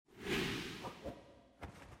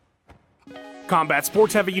Combat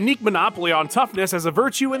sports have a unique monopoly on toughness as a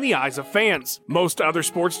virtue in the eyes of fans. Most other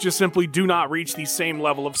sports just simply do not reach the same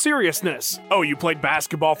level of seriousness. Oh, you played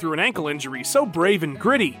basketball through an ankle injury, so brave and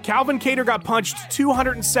gritty. Calvin Kattar got punched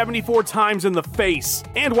 274 times in the face.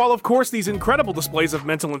 And while of course these incredible displays of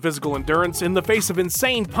mental and physical endurance in the face of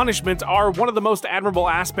insane punishment are one of the most admirable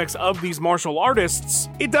aspects of these martial artists,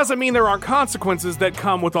 it doesn't mean there aren't consequences that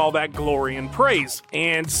come with all that glory and praise.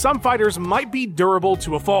 And some fighters might be durable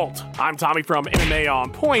to a fault. I'm Tommy from MMA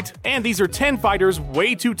On Point, and these are 10 fighters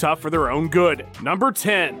way too tough for their own good. Number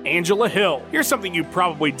 10, Angela Hill. Here's something you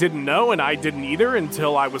probably didn't know, and I didn't either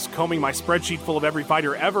until I was combing my spreadsheet full of every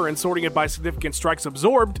fighter ever and sorting it by significant strikes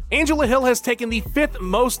absorbed. Angela Hill has taken the 5th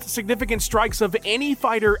most significant strikes of any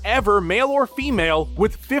fighter ever, male or female,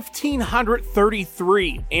 with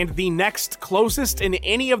 1,533, and the next closest in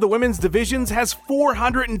any of the women's divisions has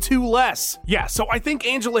 402 less. Yeah, so I think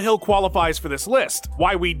Angela Hill qualifies for this list.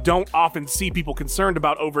 Why we don't often see people concerned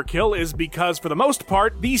about overkill is because, for the most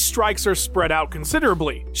part, these strikes are spread out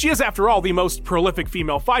considerably. She is, after all, the most prolific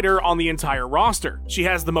female fighter on the entire roster. She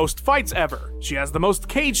has the most fights ever. She has the most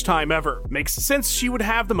cage time ever. Makes sense she would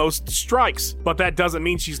have the most strikes. But that doesn't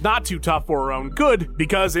mean she's not too tough for her own good,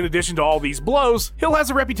 because in addition to all these blows, Hill has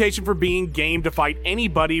a reputation for being game to fight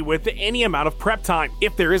anybody with any amount of prep time.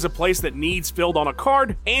 If there is a place that needs filled on a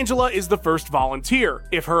card, Angela is the first volunteer.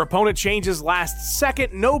 If her opponent changes last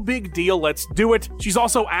second, no big deal, let's do it. She's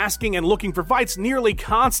also asking and looking for fights nearly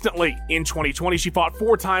constantly. In 2020, she fought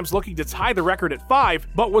 4 times looking to tie the record at 5,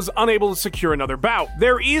 but was unable to secure another bout.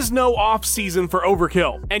 There is no off-season for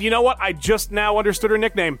overkill. And you know what? I just now understood her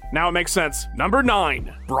nickname. Now it makes sense. Number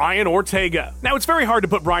 9, Brian Ortega. Now, it's very hard to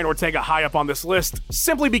put Brian Ortega high up on this list,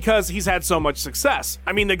 simply because he's had so much success.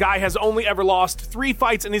 I mean, the guy has only ever lost 3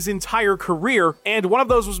 fights in his entire career, and one of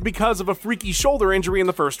those was because of a freaky shoulder injury in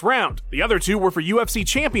the first round. The other 2 were for UFC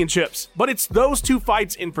championships, but it's those 2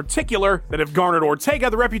 fights in particular that have garnered Ortega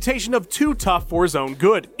the reputation of too tough for his own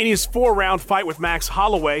good. In his 4-round fight with Max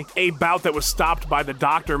Holloway, a bout that was stopped by the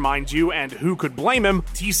doctor, mind you, and who could blame him,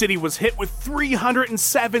 T-City was hit with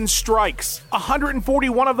 307 strikes.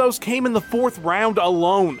 141 of those came in the 4th round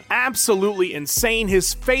alone. Absolutely insane.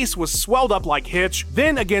 His face was swelled up like Hitch.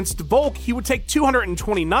 Then against Volk, he would take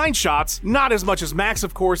 229 shots, not as much as Max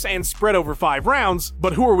of course, and spread over 5 rounds,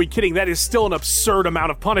 but who are we kidding, that is still an absurd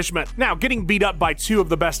amount of punishment. Now, getting beat up by 2 of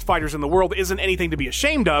the best fighters in the world isn't anything to be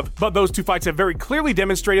ashamed of, but those 2 fights have very clearly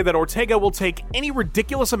demonstrated that Ortega will take any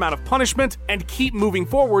ridiculous amount of punishment and keep moving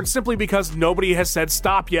forward simply because nobody has said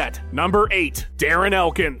stop yet. Number 8, Darren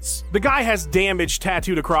Elkins. The guy has damage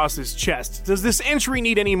tattooed across his chest. Does this entry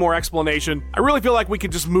need any more explanation? I really feel like we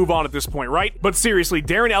could just move on at this point, right? But seriously,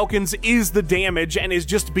 Darren Elkins is the damage and is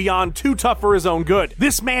just beyond too tough for his own good.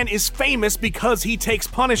 This man is famous because he takes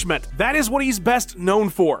punishment. That is what he's best known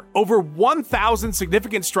for. Over 1,000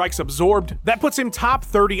 significant strikes absorbed. That puts him top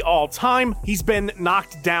 30 all time. He's been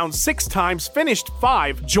knocked down 6 times, finished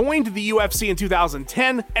 5, joined the UFC in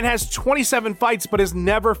 2010, and has 27 fights but has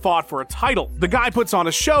never fought for a title. The guy puts on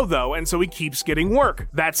a show though, and so he keeps getting work.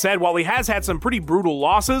 That said, while he has had some pretty brutal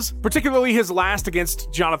losses, particularly his last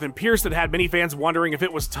against Jonathan Pierce that had many fans wondering if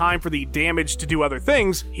it was time for the damage to do other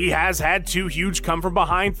things, he has had 2 huge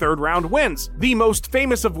come-from-behind 3rd-round wins, the most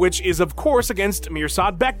famous of which is of course against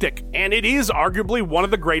Mirsad Bektic, and it is arguably one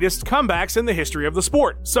of the greatest comebacks in the history of the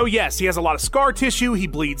sport. So yes, he has a lot of scar tissue, he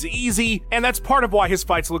bleeds easy, and that's part of why his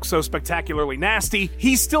fights look so spectacularly nasty.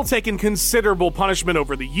 He's still taken considerable punishment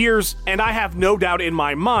over the years, and I have no doubt in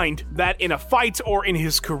my mind that in a fight or in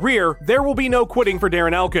his career, there will be no quitting for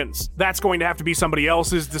Darren Elkins. That's going to have to be somebody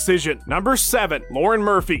else's decision. Number 7, Lauren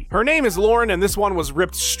Murphy. Her name is Lauren, and this one was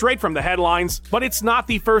ripped straight from the headlines, but it's not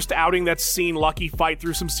the first outing that's seen Lucky fight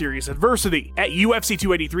through some serious adversity. At UFC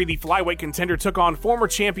 283, the flyweight contender took on former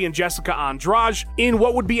champion Jessica Andrade in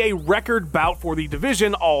what would be a record bout for the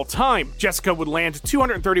division all time. Jessica would land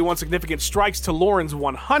 231 significant strikes to Lauren's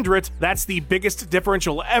 100. That's the biggest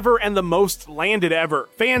differential ever and the most landed ever.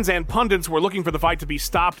 Fans and pundits were looking for the fight to be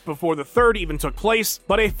stopped before the 3rd even took place,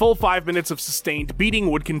 but a full 5 minutes of sustained beating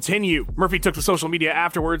would continue. Murphy took to social media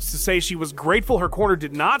afterwards to say she was grateful her corner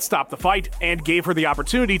did not stop the fight and gave her the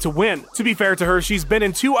opportunity to win. To be fair to her, she's been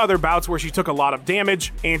in 2 other bouts where she took a lot of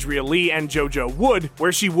damage, Andrea Lee and JoJo Wood,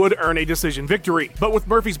 where she would earn a decision victory. But with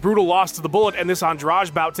Murphy's brutal loss to the bullet and this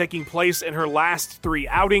Andrade bout taking place in her last 3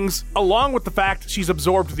 outings, along with the fact she's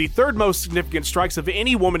absorbed the 3rd most significant strikes of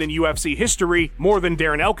any woman in UFC history, more than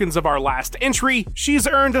Darren Elkins of our last entry, she's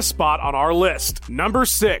earned a spot on our list. Number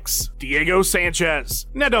 6, Diego Sanchez.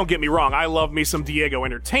 Now don't get me wrong, I love me some Diego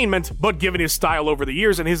entertainment, but given his style over the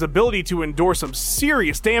years and his ability to endure some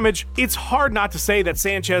serious damage, it's hard not to say that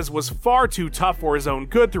Sanchez was far too tough for his own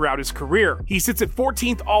good throughout throughout his career. He sits at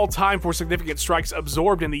 14th all-time for significant strikes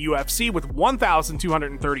absorbed in the UFC with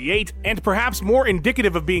 1,238, and perhaps more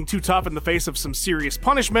indicative of being too tough in the face of some serious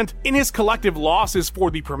punishment, in his collective losses for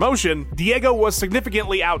the promotion, Diego was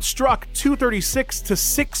significantly outstruck 236 to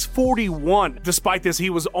 641. Despite this, he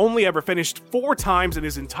was only ever finished 4 times in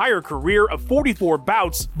his entire career of 44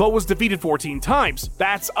 bouts, but was defeated 14 times.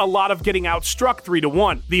 That's a lot of getting outstruck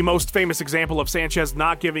 3-1. The most famous example of Sanchez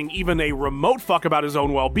not giving even a remote fuck about his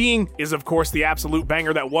own well-being is of course the absolute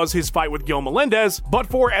banger that was his fight with Gil Melendez, but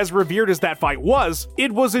for as revered as that fight was,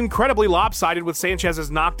 it was incredibly lopsided with Sanchez's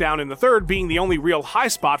knockdown in the third being the only real high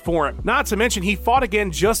spot for him. Not to mention he fought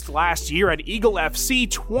again just last year at Eagle FC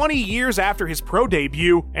 20 years after his pro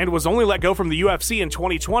debut and was only let go from the UFC in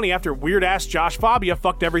 2020 after weird-ass Josh Fabia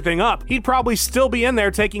fucked everything up. He'd probably still be in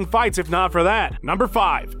there taking fights if not for that. Number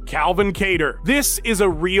 5. Calvin Kattar. This is a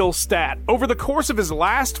real stat. Over the course of his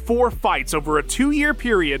last 4 fights over a 2-year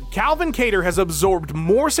period, Calvin Kattar has absorbed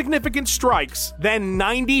more significant strikes than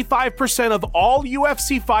 95% of all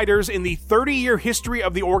UFC fighters in the 30-year history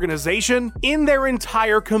of the organization in their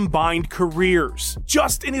entire combined careers.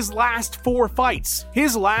 Just in his last 4 fights.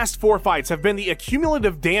 His last 4 fights have been the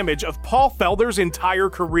accumulative damage of Paul Felder's entire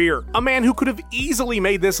career, a man who could have easily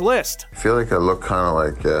made this list. I feel like I look kind of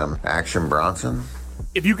like Action Bronson.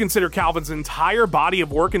 If you consider Calvin's entire body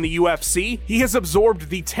of work in the UFC, he has absorbed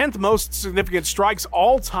the 10th most significant strikes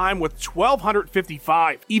all time with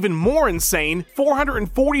 1,255. Even more insane,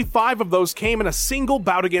 445 of those came in a single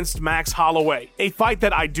bout against Max Holloway. A fight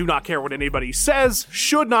that I do not care what anybody says,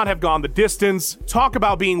 should not have gone the distance. Talk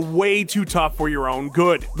about being way too tough for your own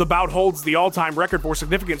good. The bout holds the all-time record for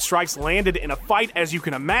significant strikes landed in a fight as you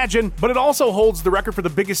can imagine, but it also holds the record for the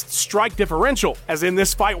biggest strike differential, as in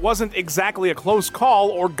this fight wasn't exactly a close call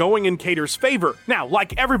or going in Kattar's favor. Now,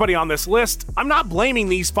 like everybody on this list, I'm not blaming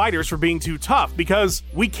these fighters for being too tough because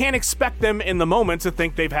we can't expect them in the moment to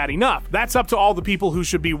think they've had enough. That's up to all the people who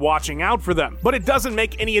should be watching out for them. But it doesn't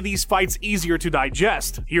make any of these fights easier to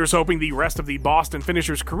digest. Here's hoping the rest of the Boston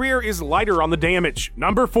finisher's career is lighter on the damage.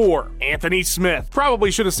 Number 4. Anthony Smith. Probably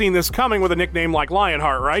should have seen this coming with a nickname like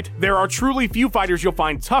Lionheart, right? There are truly few fighters you'll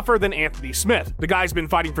find tougher than Anthony Smith. The guy's been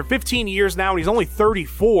fighting for 15 years now and he's only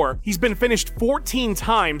 34. He's been finished 14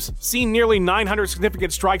 times, seen nearly 900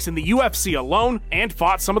 significant strikes in the UFC alone, and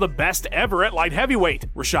fought some of the best ever at light heavyweight.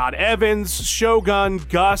 Rashad Evans, Shogun,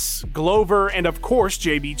 Gus, Glover, and of course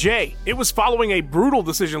JBJ. It was following a brutal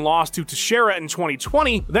decision loss to Teixeira in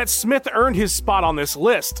 2020 that Smith earned his spot on this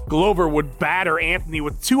list. Glover would batter Anthony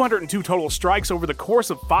with 202 total strikes over the course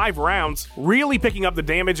of 5 rounds, really picking up the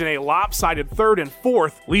damage in a lopsided 3rd and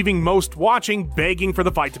 4th, leaving most watching begging for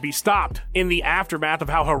the fight to be stopped. In the aftermath of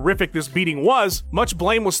how horrific this beating was, much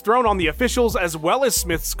blame was thrown on the officials as well as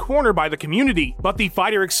Smith's corner by the community, but the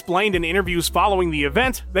fighter explained in interviews following the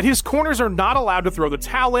event that his corners are not allowed to throw the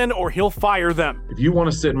towel in or he'll fire them. If you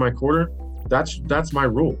want to sit in my corner, that's my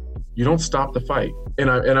rule. You don't stop the fight.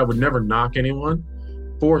 And I would never knock anyone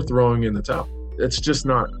for throwing in the towel. It's just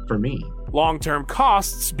not for me. Long-term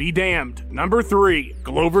costs be damned. Number 3.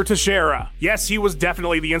 Glover Teixeira. Yes, he was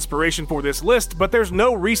definitely the inspiration for this list, but there's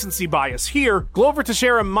no recency bias here. Glover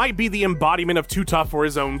Teixeira might be the embodiment of too tough for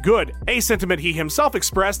his own good, a sentiment he himself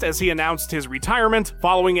expressed as he announced his retirement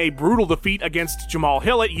following a brutal defeat against Jamal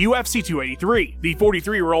Hill at UFC 283. The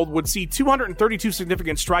 43-year-old would see 232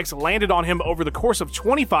 significant strikes landed on him over the course of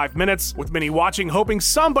 25 minutes, with many watching hoping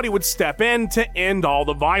somebody would step in to end all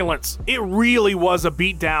the violence. It really was a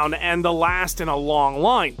beatdown and the last in a long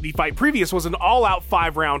line. The fight previous was an all-out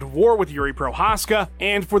 5-round war with Yuri Prohaska,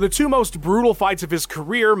 and for the 2 most brutal fights of his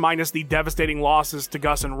career, minus the devastating losses to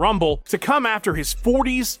Gus and Rumble, to come after his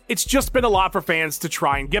 40s, it's just been a lot for fans to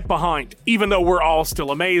try and get behind. Even though we're all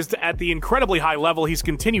still amazed at the incredibly high level he's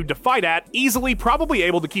continued to fight at, easily probably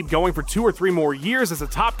able to keep going for 2 or 3 more years as a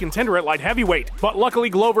top contender at light heavyweight. But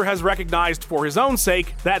luckily Glover has recognized for his own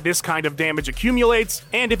sake that this kind of damage accumulates,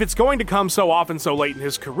 and if it's going to come so often so late in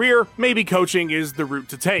his career, maybe coaching is the route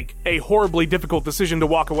to take. A horribly difficult decision to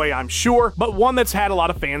walk away, I'm sure, but one that's had a lot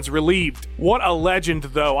of fans relieved. What a legend,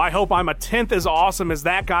 though. I hope I'm a 10th as awesome as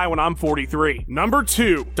that guy when I'm 43. Number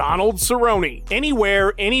 2. Donald Cerrone.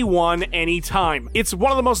 Anywhere, anyone, anytime. It's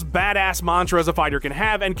one of the most badass mantras a fighter can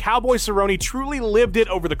have, and Cowboy Cerrone truly lived it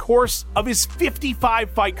over the course of his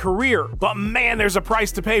 55-fight career. But man, there's a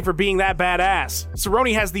price to pay for being that badass.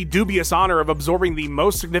 Cerrone has the dubious honor of absorbing the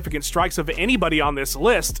most significant strikes of anybody on this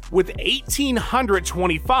list, with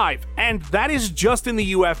 1,825, and that is just in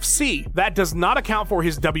the UFC. That does not account for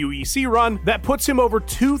his WEC run that puts him over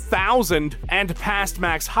 2,000 and past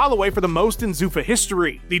Max Holloway for the most in Zuffa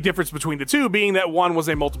history. The difference between the two being that one was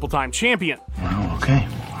a multiple-time champion. Wow, okay,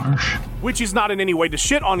 harsh. which is not in any way to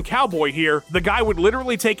shit on Cowboy here. The guy would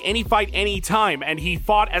literally take any fight anytime, and he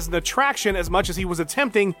fought as an attraction as much as he was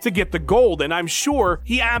attempting to get the gold, and I'm sure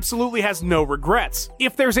he absolutely has no regrets.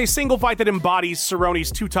 If there's a single fight that embodies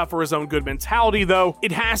Cerrone's too tough for his own good mentality, though,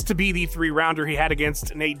 it has to be the 3-rounder he had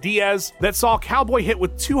against Nate Diaz that saw Cowboy hit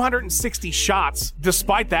with 260 shots.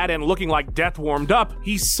 Despite that, and looking like death warmed up,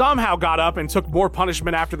 he somehow got up and took more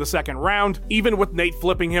punishment after the second round, even with Nate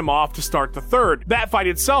flipping him off to start the third. That fight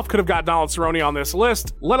itself could have got Donald Cerrone on this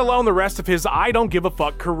list, let alone the rest of his I don't give a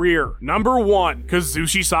fuck career. Number 1,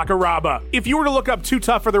 Kazushi Sakuraba. If you were to look up too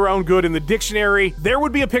tough for their own good in the dictionary, there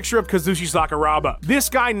would be a picture of Kazushi Sakuraba. This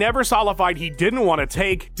guy never saw a fight he didn't want to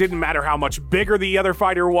take, didn't matter how much bigger the other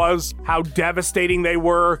fighter was, how devastating they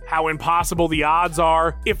were, how impossible the odds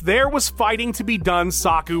are. If there was fighting to be done,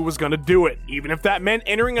 Saku was gonna do it, even if that meant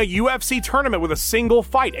entering a UFC tournament with a single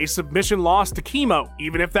fight, a submission loss to Chemo,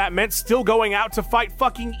 even if that meant still going out to fight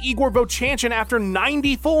fucking Igor Vovchanchyn after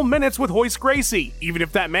 90 full minutes with Royce Gracie, even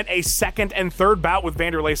if that meant a second and third bout with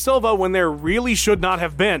Vanderlei Silva when there really should not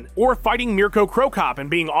have been, or fighting Mirko Cro Cop and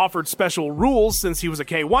being offered special rules since he was a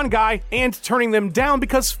K1 guy and turning them down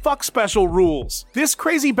because fuck special rules. This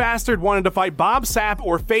crazy bastard wanted to fight Bob Sapp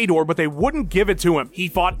or Fedor, but they wouldn't give it to him. He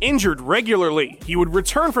fought injured regularly. He would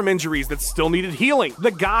return from injuries that still needed healing.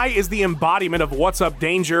 The guy is the embodiment of what's up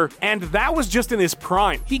danger, and that was just in his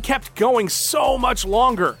prime. He kept going so much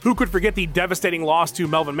longer. Who could forget the devastating loss to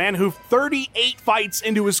Melvin Manhoef 38 fights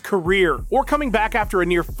into his career, or coming back after a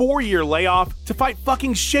near 4-year layoff to fight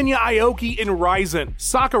fucking Shinya Aoki in Rizin.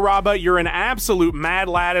 Sakuraba, you're an absolute mad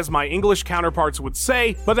lad, as my English counterparts would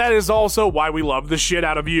say, but that is also why we love the shit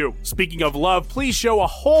out of you. Speaking of love, please show a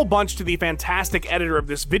whole bunch to the fantastic editor of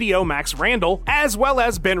this video, Max Randall, as well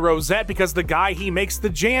as Ben Rosette, because the guy, he makes the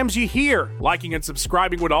jams you hear. Liking and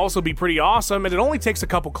subscribing would also be pretty awesome, and it only takes a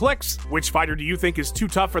couple clicks. Which fighter do you think is too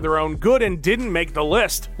tough for their own good and didn't make the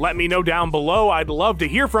list? Let me know down below. I'd love to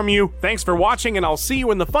hear from you. Thanks for watching, and I'll see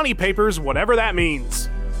you in the funny papers, whatever that means.